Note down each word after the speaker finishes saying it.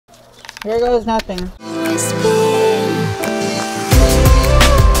Here goes nothing.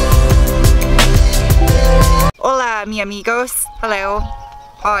 Hola, mi amigos. Hello.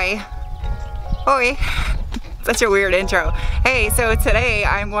 Oi. Oi. Such a weird intro. Hey, so today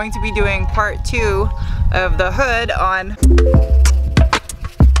I'm going to be doing part 2 of the hood on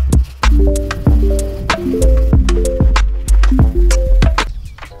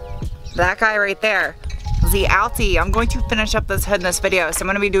that guy right there, the Audi. I'm going to finish up this hood in this video. So I'm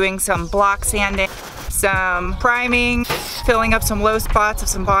going to be doing some block sanding, some priming, filling up some low spots with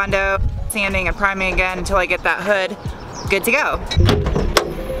some Bondo, sanding and priming again until I get that hood good to go.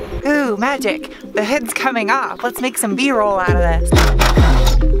 Ooh, magic. The hood's coming off. Let's make some B-roll out of this.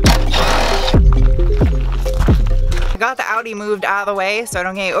 I got the Audi moved out of the way so I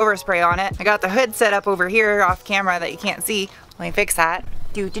don't get any overspray on it. I got the hood set up over here off camera that you can't see. Let me fix that.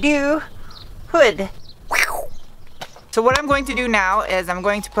 Hood. So what I'm going to do now is I'm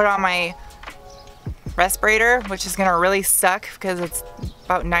going to put on my respirator, which is gonna really suck because it's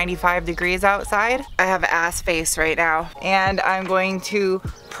about 95 degrees outside. I have ass face right now, and I'm going to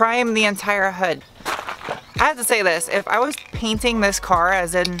prime the entire hood. I have to say this, if I was painting this car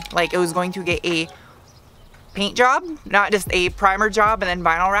as in like it was going to get a paint job, not just a primer job and then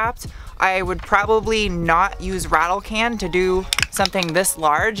vinyl wrapped, I would probably not use rattle can to do something this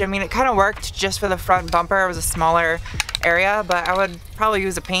large. I mean, it kind of worked just for the front bumper. It was a smaller area, but I would probably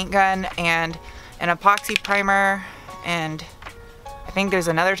use a paint gun and an epoxy primer, and I think there's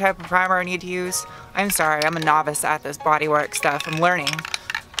another type of primer I need to use. I'm sorry, I'm a novice at this bodywork stuff. I'm learning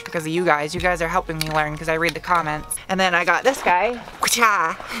because of you guys. You guys are helping me learn because I read the comments. And then I got this guy.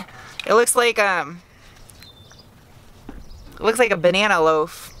 It looks like a banana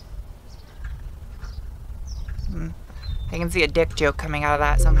loaf. I can see a dick joke coming out of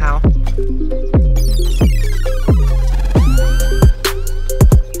that somehow.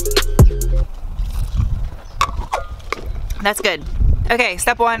 That's good. Okay,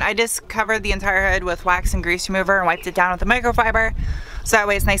 step 1, I just covered the entire hood with wax and grease remover and wiped it down with a microfiber so that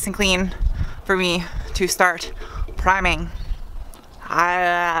way it's nice and clean for me to start priming.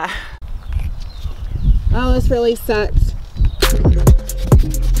 Oh, this really sucks.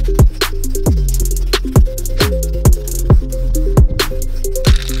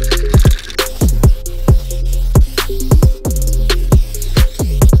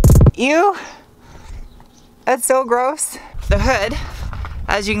 Ew, that's so gross. The hood,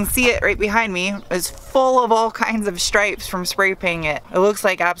 as you can see it right behind me, is full of all kinds of stripes from spray painting it. It looks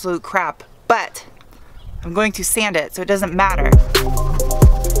like absolute crap, but I'm going to sand it so it doesn't matter.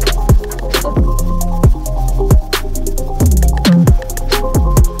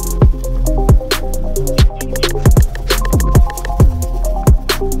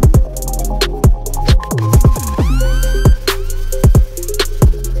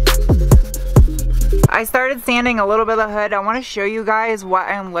 I started sanding a little bit of the hood. I want to show you guys what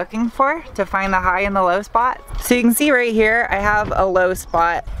I'm looking for to find the high and the low spot. So you can see right here, I have a low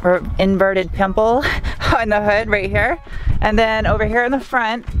spot or inverted pimple on the hood right here. And then over here in the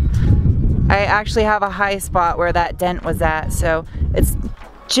front, I actually have a high spot where that dent was at. So it's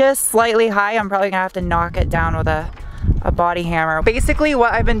just slightly high. I'm probably gonna have to knock it down with a body hammer. Basically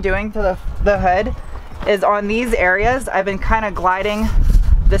what I've been doing to the hood is on these areas, I've been kind of gliding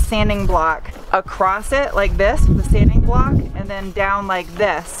the sanding block across it like this, the sanding block, and then down like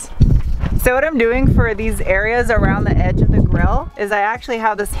this. So what I'm doing for these areas around the edge of the grill is I actually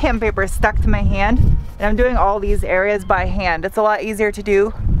have this sandpaper stuck to my hand, and I'm doing all these areas by hand. It's a lot easier to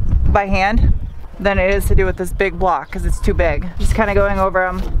do by hand than it is to do with this big block because it's too big. Just kind of going over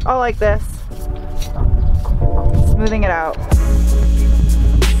them all like this, smoothing it out.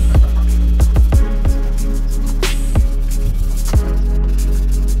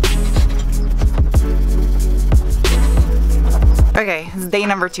 Okay, this is day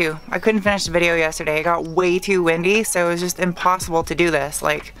number 2. I couldn't finish the video yesterday. It got way too windy, so it was just impossible to do this.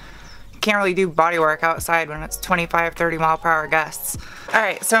 Like, you can't really do body work outside when it's 25, 30 mile per hour gusts.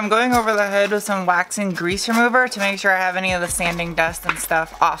 Alright, so I'm going over the hood with some wax and grease remover to make sure I have any of the sanding dust and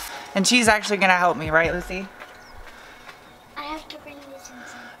stuff off. And she's actually gonna help me, right, Lucy? I have to bring this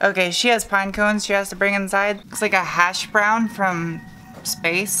inside. Okay, she has pine cones she has to bring inside. Looks like a hash brown from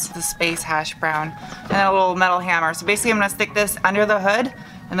Space, the Space hash brown, and a little metal hammer. So basically I'm going to stick this under the hood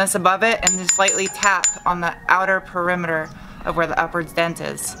and this above it and just lightly tap on the outer perimeter of where the upwards dent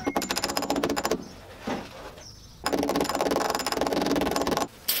is.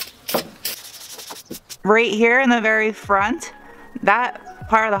 Right here in the very front, that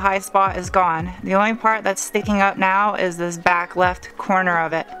part of the high spot is gone. The only part that's sticking up now is this back left corner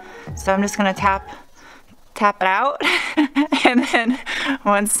of it. So I'm just going to tap it out and then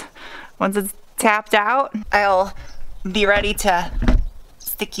once Once it's tapped out, I'll be ready to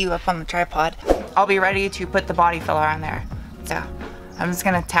stick you up on the tripod. I'll be ready to put the body filler on there. So I'm just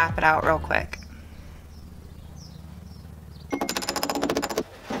gonna tap it out real quick.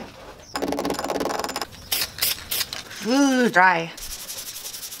 Ooh, dry.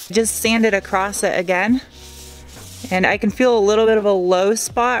 Just sanded across it again. And I can feel a little bit of a low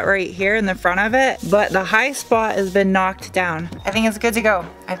spot right here in the front of it, but the high spot has been knocked down. I think it's good to go.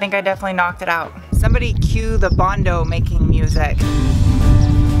 I think I definitely knocked it out. Somebody cue the Bondo making music.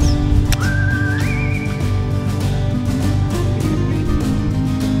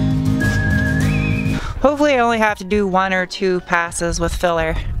 Hopefully I only have to do 1 or 2 passes with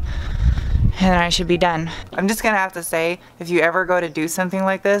filler and I should be done. I'm just gonna have to say, if you ever go to do something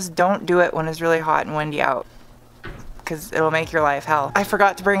like this, don't do it when it's really hot and windy out, because it'll make your life hell. I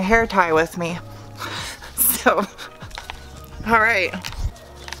forgot to bring a hair tie with me. So, all right,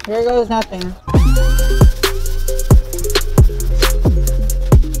 here goes nothing.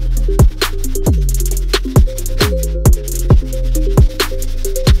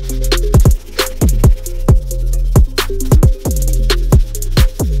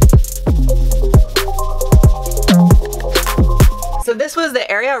 So this was the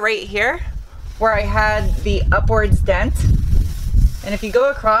area right here where I had the upwards dent. And if you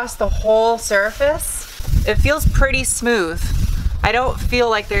go across the whole surface, it feels pretty smooth. I don't feel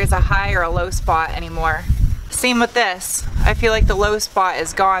like there's a high or a low spot anymore. Same with this. I feel like the low spot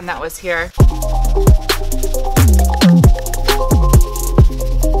is gone that was here.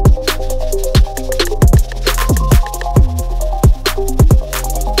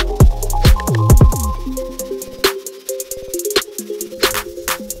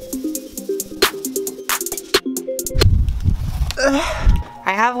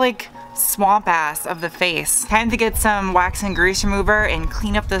 I have like swamp ass of the face. Time to get some wax and grease remover and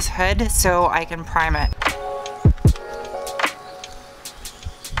clean up this hood so I can prime it.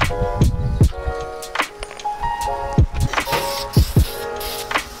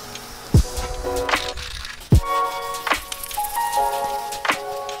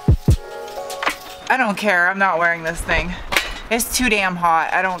 I don't care, I'm not wearing this thing. It's too damn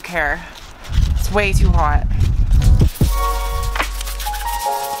hot, I don't care. It's way too hot.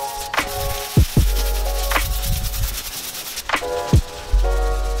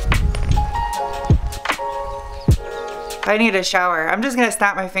 I need a shower. I'm just gonna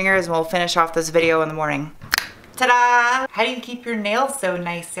snap my fingers and we'll finish off this video in the morning. Ta-da! How do you keep your nails so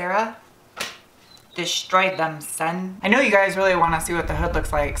nice, Sarah? Destroyed them, son. I know you guys really want to see what the hood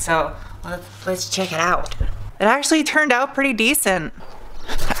looks like, so let's check it out. It actually turned out pretty decent.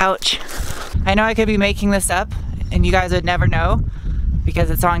 Ouch. I know I could be making this up and you guys would never know because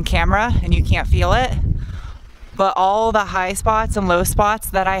it's on camera and you can't feel it, but all the high spots and low spots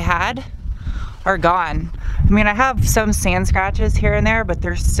that I had are gone. I mean, I have some sand scratches here and there, but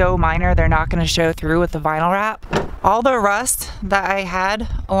they're so minor they're not going to show through with the vinyl wrap. All the rust that I had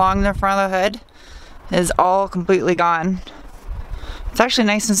along the front of the hood is all completely gone. It's actually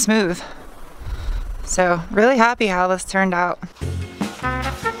nice and smooth. So, really happy how this turned out.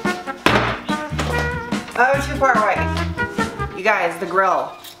 Oh, too far away. You guys, the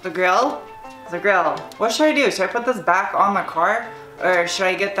grill. The grill? The grill. What should I do? Should I put this back on the car? Or should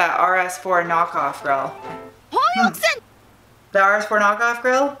I get that RS4 knockoff grill? The RS4 knockoff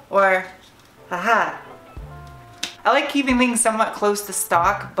grill? Or, haha. I like keeping things somewhat close to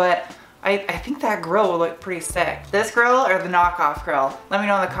stock, but I think that grill will look pretty sick. This grill or the knockoff grill? Let me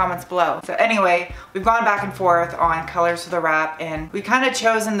know in the comments below. So anyway, we've gone back and forth on colors for the wrap, and we kind of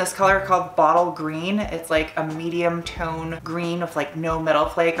chosen this color called bottle green. It's like a medium tone green with like no metal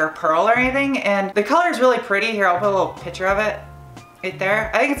flake or pearl or anything, and the color is really pretty. Here, I'll put a little picture of it. Right there.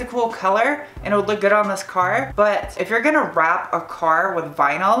 I think it's a cool color and it would look good on this car, but if you're gonna wrap a car with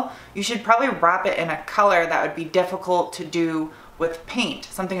vinyl, you should probably wrap it in a color that would be difficult to do with paint.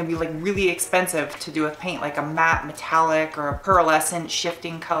 Something that would be like really expensive to do with paint, like a matte metallic or a pearlescent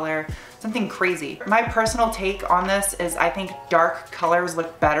shifting color, something crazy. My personal take on this is I think dark colors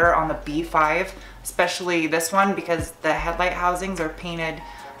look better on the B5, especially this one because the headlight housings are painted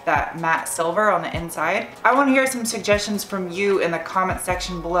that matte silver on the inside. I want to hear some suggestions from you in the comment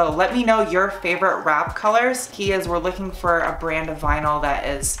section below. Let me know your favorite wrap colors. Key is we're looking for a brand of vinyl that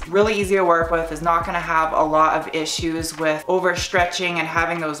is really easy to work with, is not going to have a lot of issues with overstretching and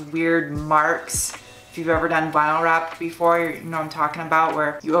having those weird marks. If you've ever done vinyl wrap before, you know what I'm talking about,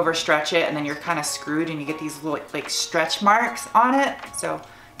 where you overstretch it and then you're kind of screwed and you get these little like stretch marks on it. So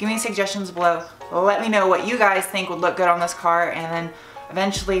give me suggestions below. Let me know what you guys think would look good on this car, and then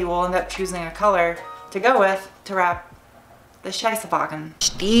eventually we'll end up choosing a color to go with to wrap the Scheissewagen.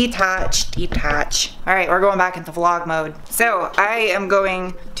 Detach. All right, we're going back into vlog mode. So I am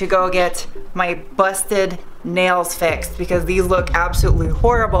going to go get my busted nails fixed because these look absolutely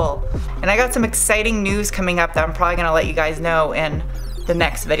horrible. And I got some exciting news coming up that I'm probably gonna let you guys know in the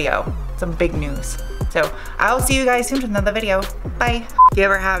next video. Some big news. So I'll see you guys soon with another video. Bye. If you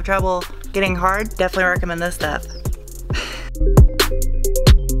ever have trouble getting hard, definitely recommend this stuff.